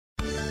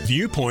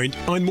Viewpoint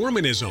on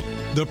Mormonism,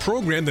 the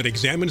program that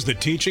examines the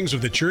teachings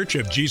of the Church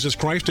of Jesus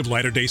Christ of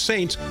Latter-day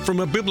Saints from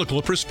a biblical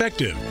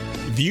perspective.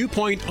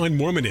 Viewpoint on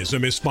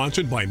Mormonism is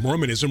sponsored by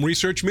Mormonism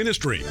Research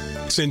Ministry.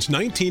 Since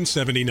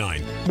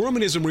 1979,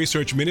 Mormonism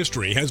Research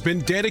Ministry has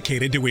been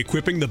dedicated to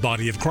equipping the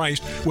body of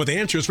Christ with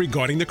answers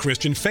regarding the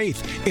Christian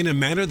faith in a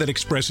manner that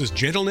expresses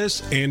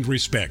gentleness and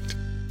respect.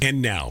 And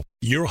now,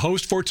 your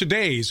host for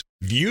today's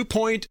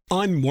Viewpoint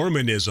on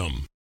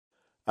Mormonism.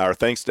 Our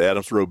thanks to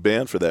Adams Road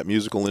Band for that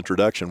musical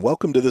introduction.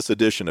 Welcome to this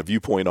edition of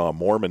Viewpoint on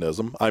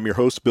Mormonism. I'm your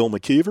host, Bill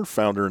McKeever,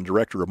 founder and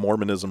director of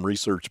Mormonism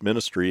Research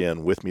Ministry,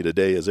 and with me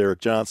today is Eric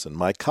Johnson,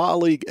 my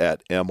colleague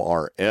at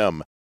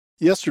MRM.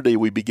 Yesterday,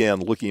 we began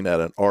looking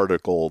at an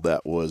article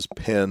that was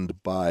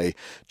penned by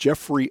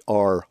Jeffrey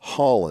R.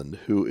 Holland,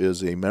 who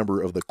is a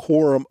member of the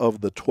Quorum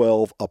of the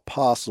 12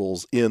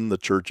 Apostles in the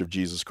Church of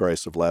Jesus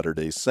Christ of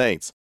Latter-day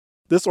Saints.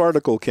 This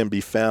article can be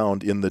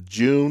found in the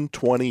June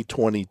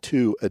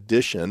 2022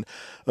 edition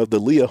of the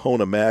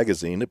Liahona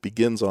magazine. It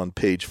begins on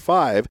page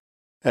 5,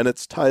 and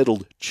it's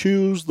titled,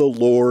 Choose the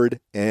Lord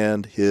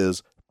and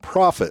His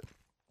Prophet.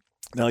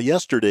 Now,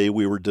 yesterday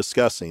we were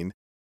discussing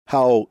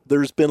how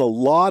there's been a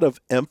lot of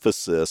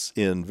emphasis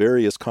in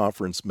various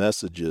conference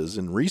messages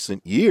in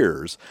recent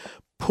years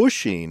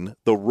pushing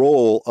the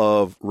role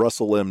of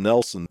Russell M.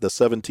 Nelson, the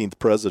 17th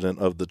president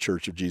of the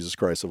Church of Jesus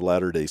Christ of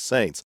Latter-day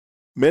Saints.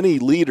 Many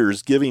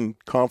leaders giving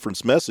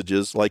conference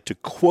messages like to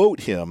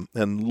quote him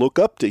and look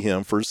up to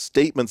him for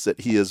statements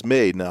that he has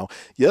made. Now,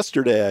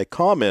 yesterday I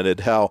commented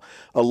how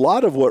a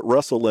lot of what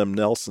Russell M.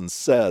 Nelson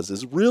says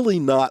is really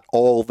not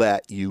all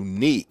that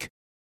unique.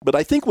 But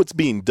I think what's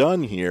being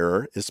done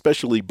here,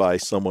 especially by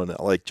someone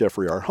like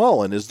Jeffrey R.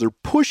 Holland, is they're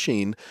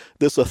pushing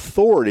this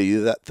authority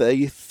that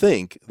they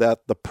think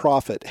that the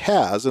prophet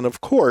has. And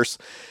of course,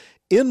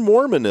 in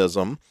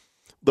Mormonism,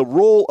 the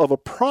role of a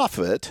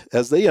prophet,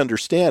 as they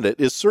understand it,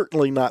 is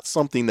certainly not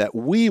something that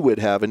we would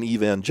have in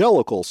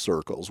evangelical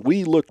circles.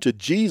 We look to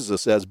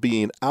Jesus as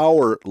being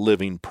our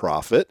living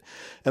prophet,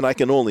 and I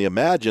can only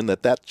imagine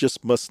that that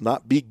just must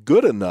not be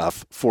good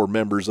enough for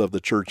members of the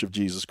Church of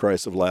Jesus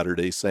Christ of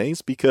Latter-day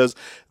Saints, because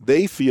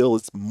they feel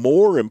it's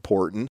more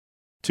important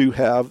to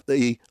have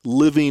a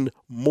living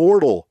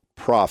mortal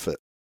prophet.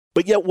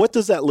 But yet, what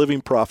does that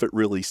living prophet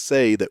really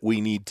say that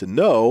we need to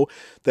know,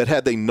 that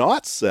had they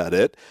not said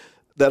it,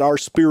 that our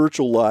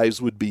spiritual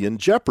lives would be in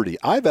jeopardy?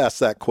 I've asked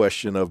that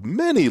question of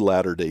many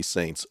Latter-day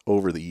Saints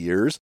over the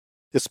years,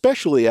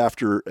 especially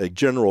after a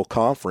general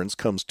conference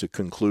comes to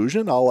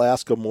conclusion. I'll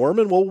ask a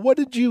Mormon, well, what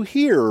did you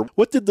hear?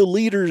 What did the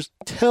leaders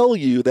tell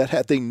you that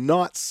had they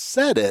not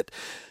said it,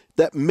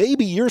 that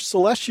maybe your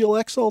celestial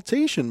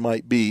exaltation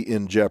might be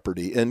in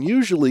jeopardy? And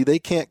usually they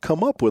can't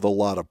come up with a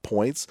lot of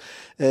points,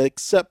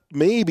 except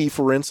maybe,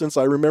 for instance,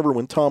 I remember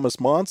when Thomas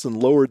Monson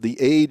lowered the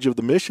age of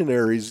the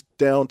missionaries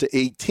down to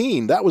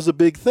 18. That was a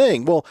big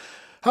thing. Well,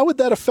 how would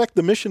that affect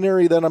the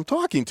missionary that I'm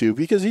talking to?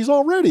 Because he's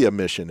already a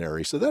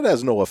missionary, so that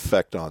has no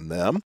effect on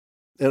them.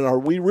 And are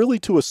we really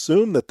to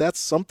assume that that's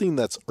something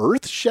that's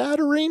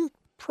earth-shattering?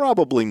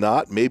 Probably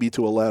not, maybe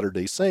to a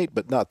Latter-day Saint,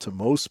 but not to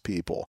most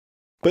people.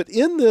 But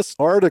in this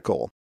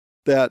article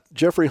that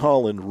Jeffrey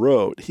Holland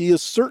wrote, he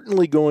is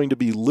certainly going to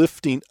be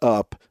lifting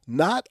up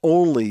not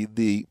only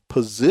the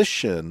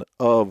position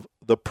of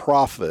the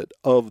prophet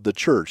of the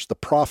church, the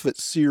prophet,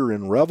 seer,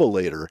 and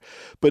revelator,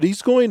 but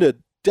he's going to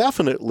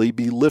definitely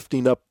be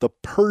lifting up the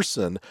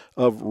person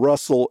of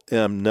Russell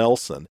M.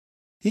 Nelson.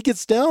 He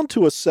gets down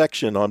to a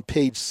section on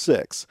page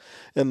 6,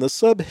 and the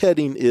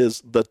subheading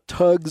is The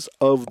Tugs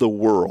of the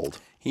World.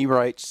 He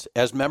writes,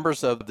 as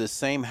members of the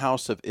same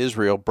house of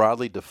Israel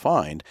broadly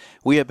defined,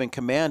 we have been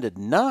commanded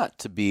not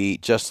to be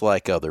just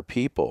like other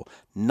people,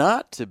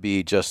 not to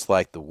be just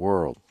like the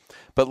world.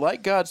 But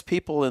like God's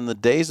people in the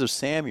days of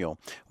Samuel,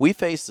 we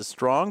face the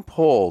strong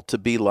pull to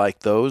be like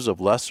those of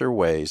lesser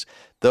ways,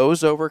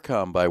 those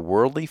overcome by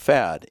worldly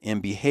fad in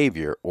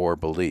behavior or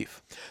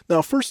belief.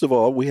 Now, first of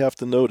all, we have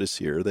to notice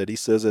here that he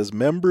says, as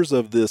members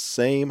of this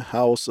same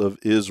house of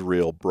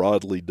Israel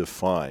broadly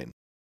defined.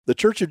 The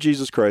Church of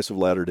Jesus Christ of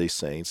Latter-day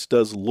Saints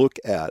does look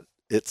at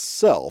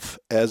itself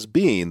as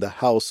being the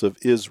house of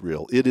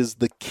Israel. It is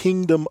the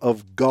kingdom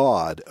of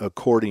God,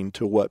 according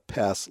to what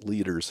past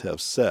leaders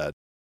have said.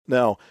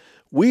 Now,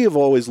 we have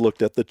always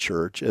looked at the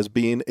church as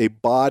being a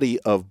body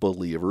of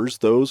believers,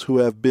 those who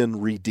have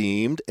been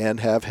redeemed and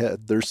have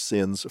had their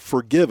sins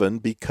forgiven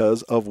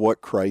because of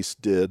what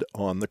Christ did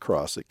on the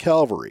cross at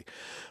Calvary.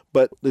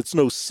 But it's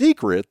no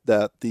secret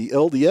that the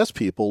LDS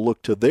people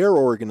look to their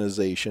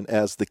organization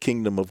as the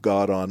kingdom of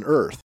God on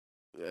earth.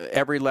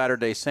 Every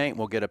Latter-day Saint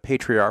will get a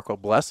patriarchal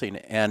blessing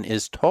and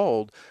is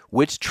told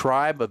which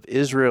tribe of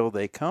Israel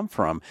they come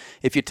from.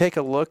 If you take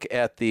a look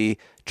at the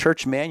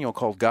church manual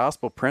called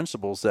Gospel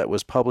Principles that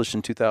was published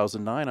in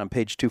 2009 on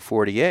page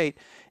 248,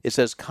 it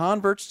says,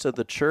 converts to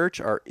the church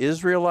are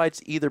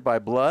Israelites either by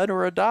blood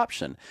or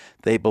adoption.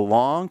 They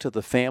belong to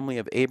the family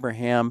of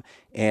Abraham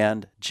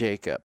and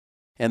Jacob.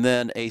 And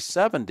then a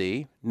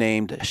 70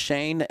 named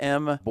Shane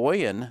M.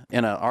 Boyan,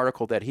 in an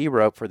article that he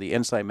wrote for the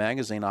Insight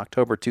magazine,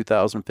 October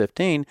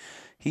 2015,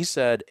 he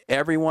said,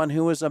 everyone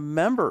who is a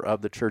member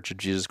of the Church of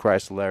Jesus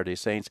Christ of Latter-day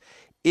Saints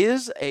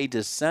is a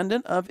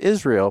descendant of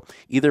Israel,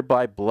 either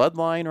by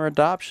bloodline or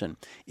adoption.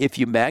 If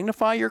you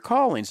magnify your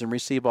callings and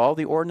receive all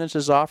the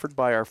ordinances offered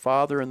by our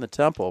Father in the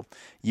temple,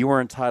 you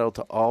are entitled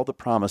to all the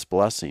promised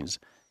blessings,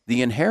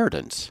 the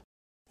inheritance.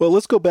 Well,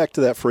 let's go back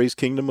to that phrase,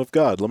 kingdom of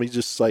God. Let me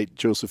just cite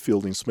Joseph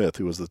Fielding Smith,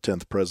 who was the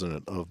 10th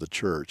president of the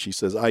church. He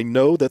says, I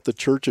know that the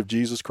Church of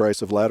Jesus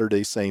Christ of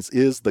Latter-day Saints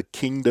is the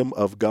kingdom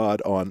of God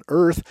on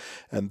earth,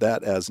 and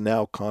that as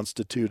now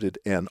constituted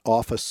and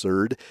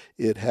officered,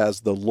 it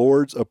has the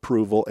Lord's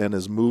approval and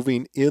is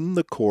moving in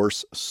the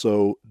course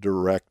so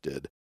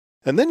directed.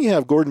 And then you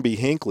have Gordon B.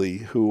 Hinckley,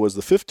 who was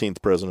the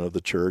 15th president of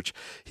the church.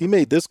 He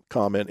made this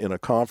comment in a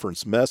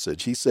conference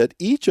message. He said,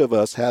 each of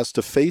us has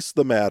to face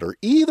the matter.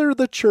 Either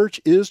the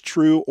church is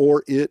true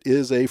or it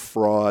is a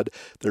fraud.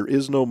 There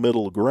is no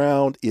middle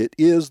ground. It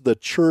is the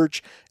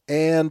church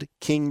and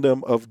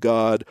kingdom of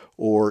God,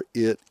 or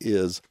it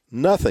is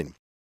nothing.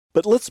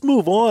 But let's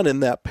move on in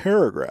that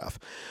paragraph.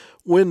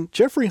 When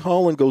Jeffrey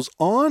Holland goes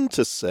on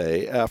to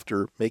say,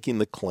 after making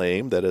the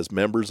claim that as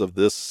members of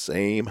this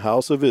same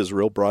house of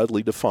Israel,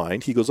 broadly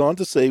defined, he goes on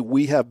to say,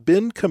 we have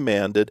been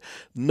commanded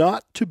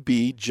not to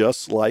be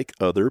just like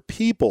other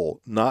people,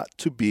 not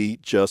to be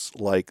just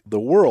like the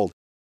world.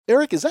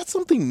 Eric, is that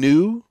something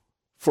new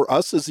for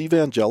us as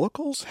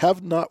evangelicals?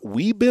 Have not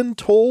we been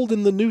told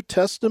in the New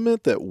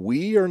Testament that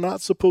we are not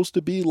supposed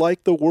to be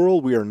like the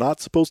world? We are not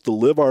supposed to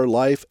live our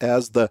life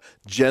as the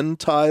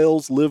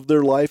Gentiles lived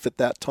their life at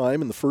that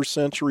time in the first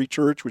century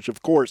church, which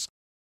of course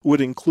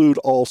would include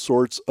all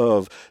sorts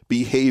of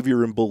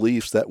behavior and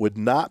beliefs that would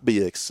not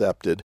be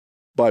accepted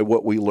by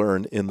what we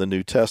learn in the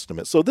New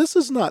Testament. So this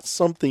is not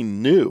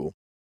something new.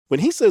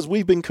 When he says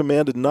we've been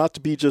commanded not to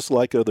be just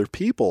like other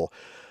people,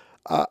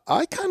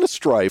 I kind of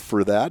strive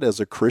for that as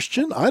a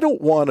Christian. I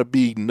don't want to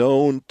be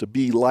known to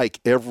be like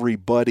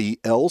everybody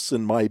else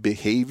in my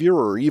behavior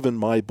or even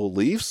my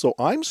beliefs, so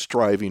I'm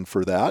striving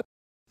for that.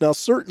 Now,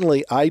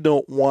 certainly, I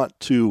don't want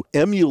to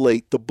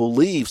emulate the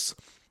beliefs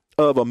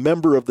of a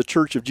member of the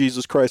Church of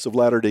Jesus Christ of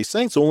Latter-day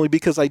Saints, only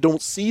because I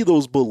don't see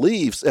those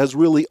beliefs as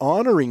really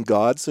honoring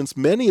God, since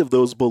many of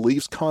those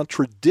beliefs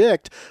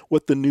contradict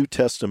what the New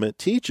Testament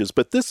teaches.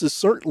 But this is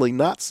certainly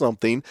not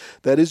something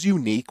that is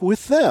unique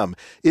with them.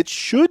 It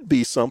should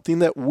be something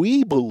that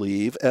we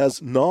believe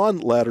as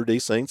non-Latter-day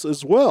Saints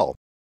as well.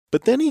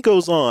 But then he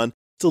goes on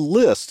to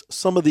list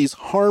some of these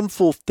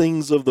harmful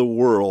things of the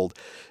world.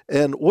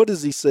 And what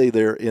does he say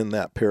there in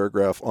that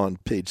paragraph on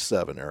page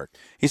 7, Eric?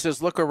 He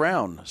says, look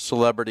around.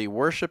 Celebrity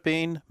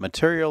worshiping,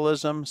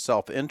 materialism,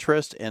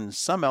 self-interest, and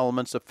some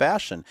elements of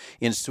fashion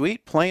in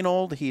sweet, plain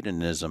old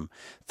hedonism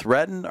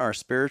threaten our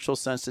spiritual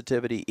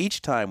sensitivity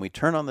each time we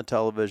turn on the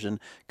television,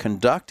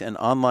 conduct an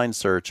online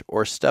search,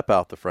 or step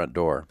out the front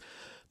door.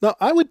 Now,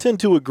 I would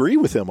tend to agree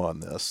with him on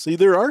this. See,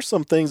 there are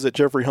some things that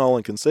Jeffrey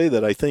Holland can say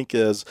that I think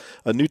as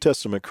a New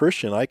Testament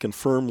Christian, I can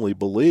firmly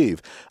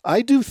believe.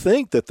 I do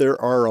think that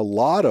there are a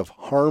lot of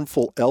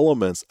harmful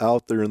elements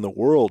out there in the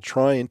world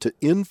trying to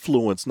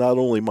influence not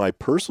only my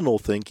personal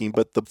thinking,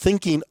 but the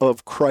thinking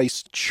of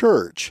Christ's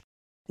church.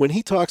 When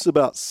he talks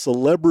about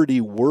celebrity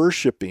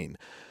worshiping,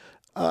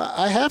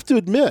 I have to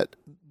admit,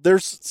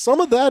 there's some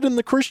of that in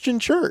the Christian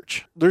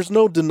church. There's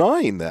no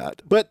denying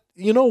that. But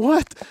you know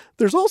what?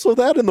 There's also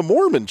that in the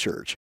Mormon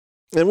church.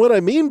 And what I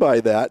mean by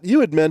that,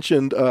 you had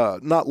mentioned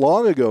not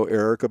long ago,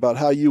 Eric, about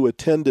how you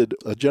attended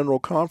a general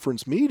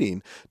conference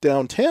meeting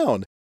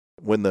downtown.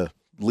 When the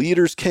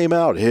leaders came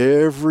out,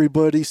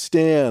 everybody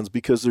stands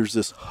because there's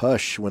this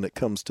hush when it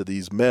comes to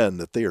these men,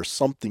 that they are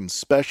something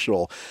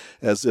special,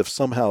 as if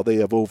somehow they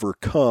have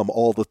overcome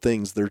all the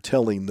things they're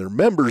telling their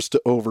members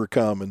to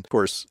overcome. And of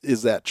course,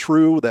 is that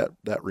true?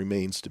 That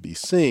remains to be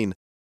seen.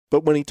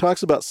 But when he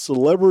talks about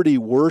celebrity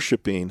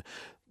worshiping,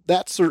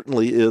 that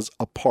certainly is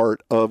a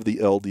part of the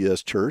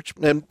LDS Church.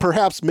 And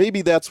perhaps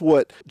maybe that's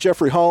what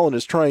Jeffrey Holland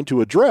is trying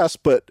to address,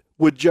 but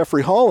would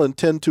Jeffrey Holland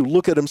tend to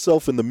look at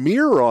himself in the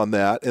mirror on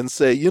that and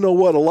say, you know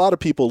what, a lot of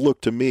people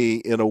look to me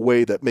in a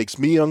way that makes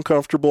me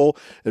uncomfortable,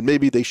 and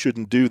maybe they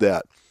shouldn't do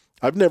that.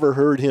 I've never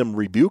heard him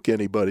rebuke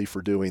anybody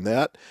for doing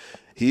that.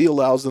 He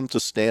allows them to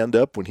stand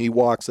up when he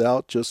walks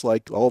out, just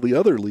like all the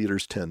other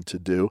leaders tend to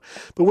do.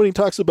 But when he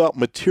talks about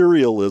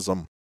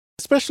materialism,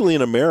 especially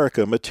in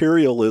America,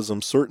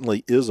 materialism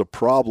certainly is a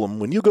problem.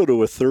 When you go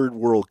to a third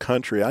world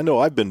country, I know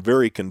I've been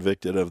very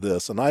convicted of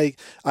this, and I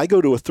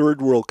go to a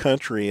third world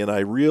country and I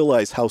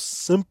realize how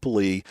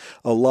simply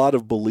a lot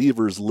of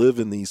believers live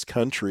in these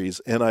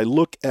countries, and I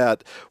look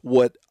at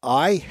what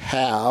I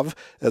have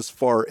as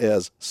far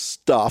as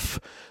stuff.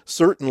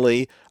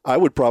 Certainly, I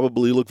would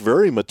probably look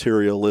very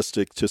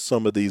materialistic to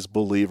some of these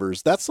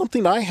believers. That's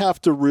something I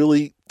have to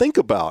really think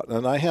about,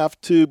 and I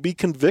have to be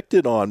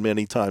convicted on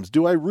many times.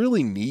 Do I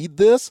really need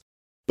this?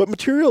 But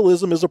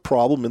materialism is a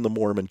problem in the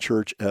Mormon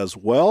church as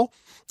well.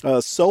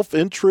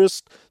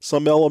 self-interest,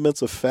 some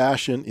elements of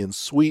fashion in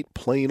sweet,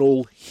 plain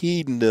old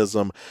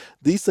hedonism.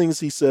 These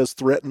things, he says,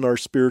 threaten our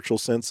spiritual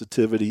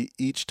sensitivity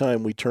each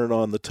time we turn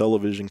on the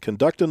television,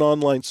 conduct an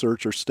online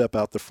search, or step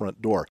out the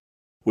front door.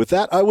 With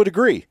that, I would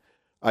agree.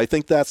 I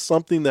think that's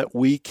something that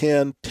we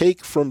can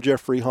take from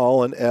Jeffrey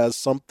Holland as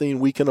something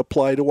we can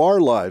apply to our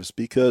lives,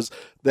 because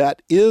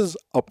that is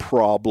a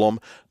problem,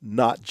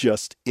 not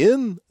just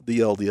in the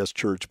LDS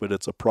Church, but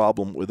it's a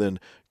problem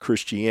within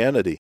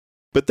Christianity.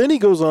 But then he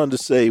goes on to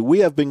say, we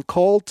have been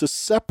called to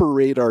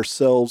separate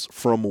ourselves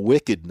from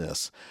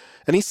wickedness.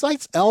 And he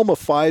cites Alma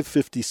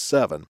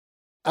 5:57.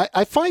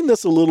 I find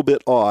this a little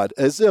bit odd,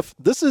 as if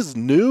this is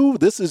new,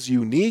 this is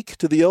unique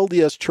to the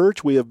LDS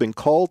Church. We have been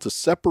called to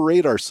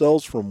separate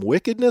ourselves from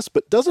wickedness,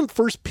 but doesn't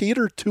 1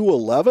 Peter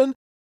 2:11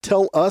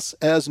 tell us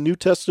as New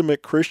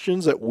Testament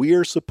Christians that we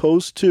are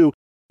supposed to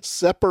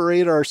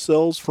separate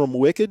ourselves from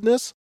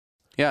wickedness?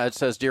 Yeah, it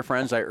says, dear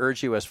friends, I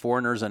urge you as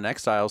foreigners and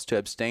exiles to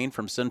abstain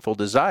from sinful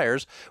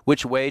desires,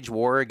 which wage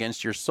war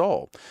against your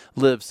soul.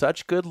 Live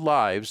such good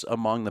lives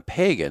among the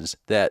pagans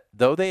that,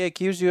 though they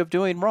accuse you of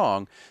doing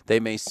wrong, they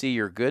may see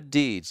your good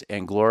deeds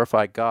and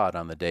glorify God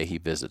on the day he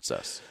visits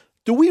us.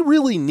 Do we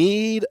really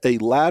need a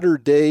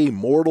latter-day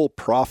mortal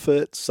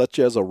prophet such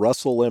as a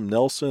Russell M.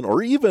 Nelson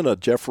or even a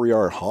Jeffrey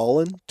R.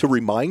 Holland to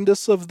remind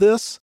us of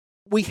this?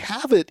 We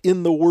have it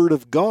in the Word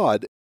of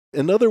God.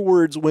 In other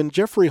words, when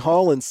Jeffrey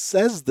Holland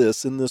says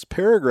this in this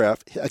paragraph,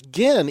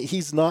 again,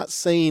 he's not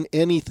saying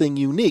anything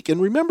unique. And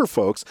remember,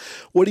 folks,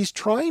 what he's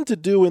trying to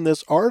do in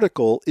this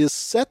article is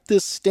set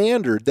this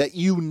standard that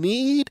you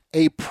need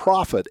a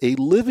prophet, a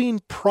living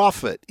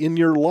prophet in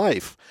your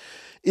life.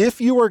 If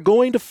you are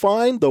going to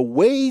find the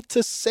way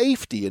to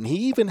safety, and he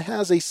even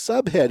has a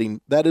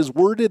subheading that is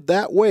worded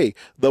that way,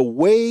 the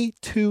way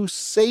to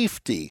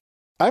safety.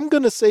 I'm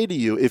going to say to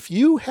you, if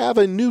you have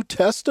a New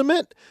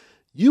Testament,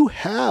 you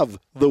have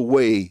the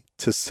way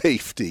to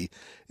safety.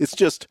 It's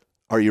just,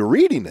 are you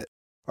reading it?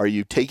 Are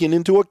you taking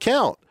into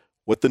account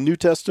what the New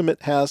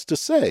Testament has to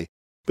say?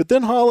 But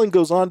then Holland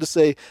goes on to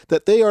say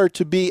that they are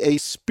to be a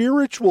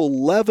spiritual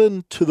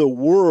leaven to the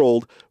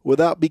world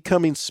without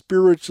becoming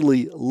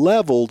spiritually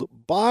leveled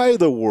by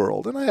the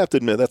world. And I have to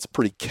admit, that's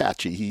pretty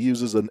catchy. He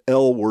uses an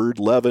L word,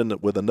 leaven,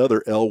 with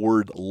another L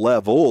word,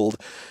 leveled.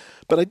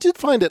 But I did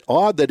find it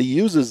odd that he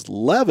uses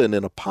leaven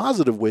in a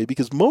positive way,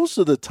 because most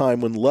of the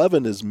time when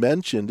leaven is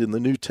mentioned in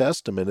the New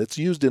Testament, it's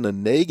used in a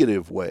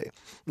negative way.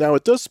 Now,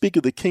 it does speak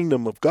of the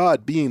kingdom of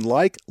God being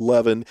like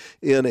leaven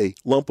in a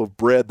lump of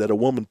bread that a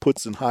woman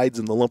puts and hides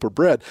in the lump of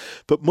bread.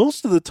 But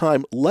most of the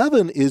time,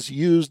 leaven is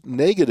used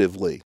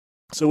negatively.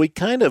 So he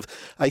kind of,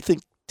 I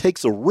think,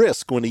 takes a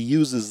risk when he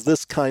uses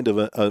this kind of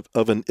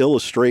an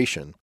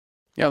illustration.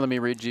 Yeah, let me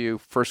read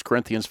you 1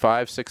 Corinthians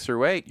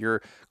 5:6-8.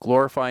 Your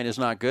glorifying is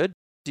not good.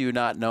 Do you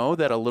not know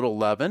that a little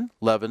leaven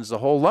leavens the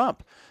whole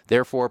lump?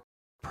 Therefore,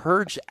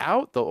 purge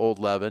out the old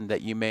leaven,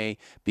 that you may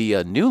be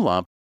a new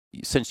lump,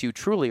 since you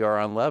truly are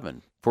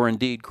unleavened. For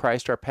indeed,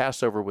 Christ our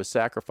Passover was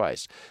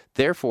sacrificed.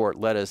 Therefore,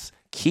 let us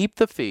keep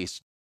the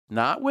feast,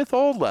 not with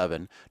old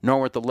leaven,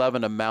 nor with the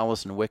leaven of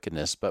malice and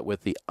wickedness, but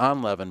with the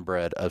unleavened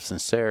bread of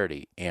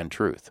sincerity and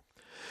truth.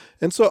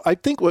 And so I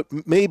think what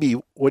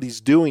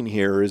he's doing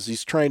here is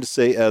he's trying to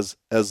say as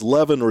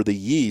leaven or the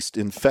yeast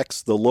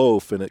infects the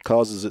loaf and it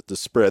causes it to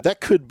spread.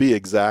 That could be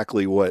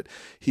exactly what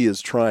he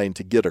is trying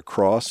to get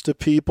across to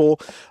people.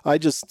 I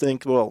just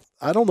think, well,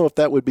 I don't know if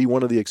that would be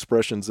one of the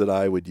expressions that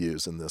I would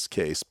use in this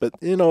case. But,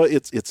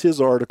 it's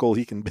his article.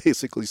 He can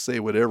basically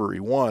say whatever he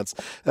wants.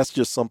 That's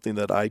just something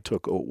that I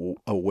took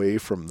away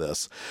from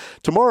this.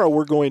 Tomorrow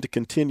we're going to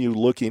continue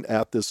looking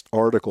at this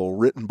article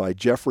written by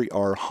Jeffrey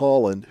R.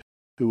 Holland,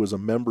 who was a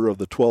member of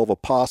the 12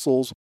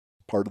 Apostles,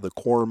 part of the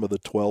quorum of the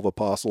 12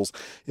 Apostles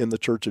in the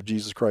Church of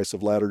Jesus Christ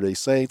of Latter-day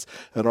Saints,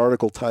 an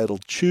article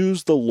titled,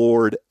 Choose the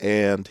Lord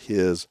and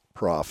His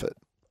Prophet.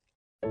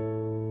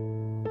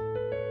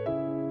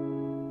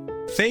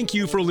 Thank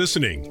you for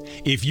listening.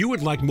 If you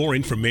would like more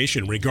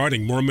information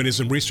regarding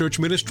Mormonism Research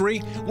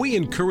Ministry, we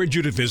encourage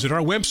you to visit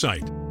our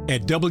website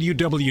at www.mrm.org,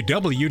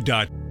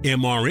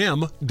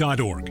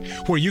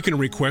 where you can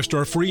request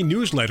our free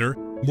newsletter,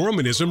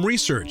 Mormonism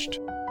Researched.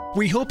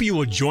 We hope you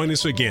will join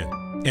us again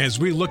as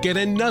we look at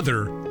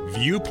another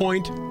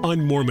viewpoint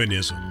on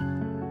Mormonism.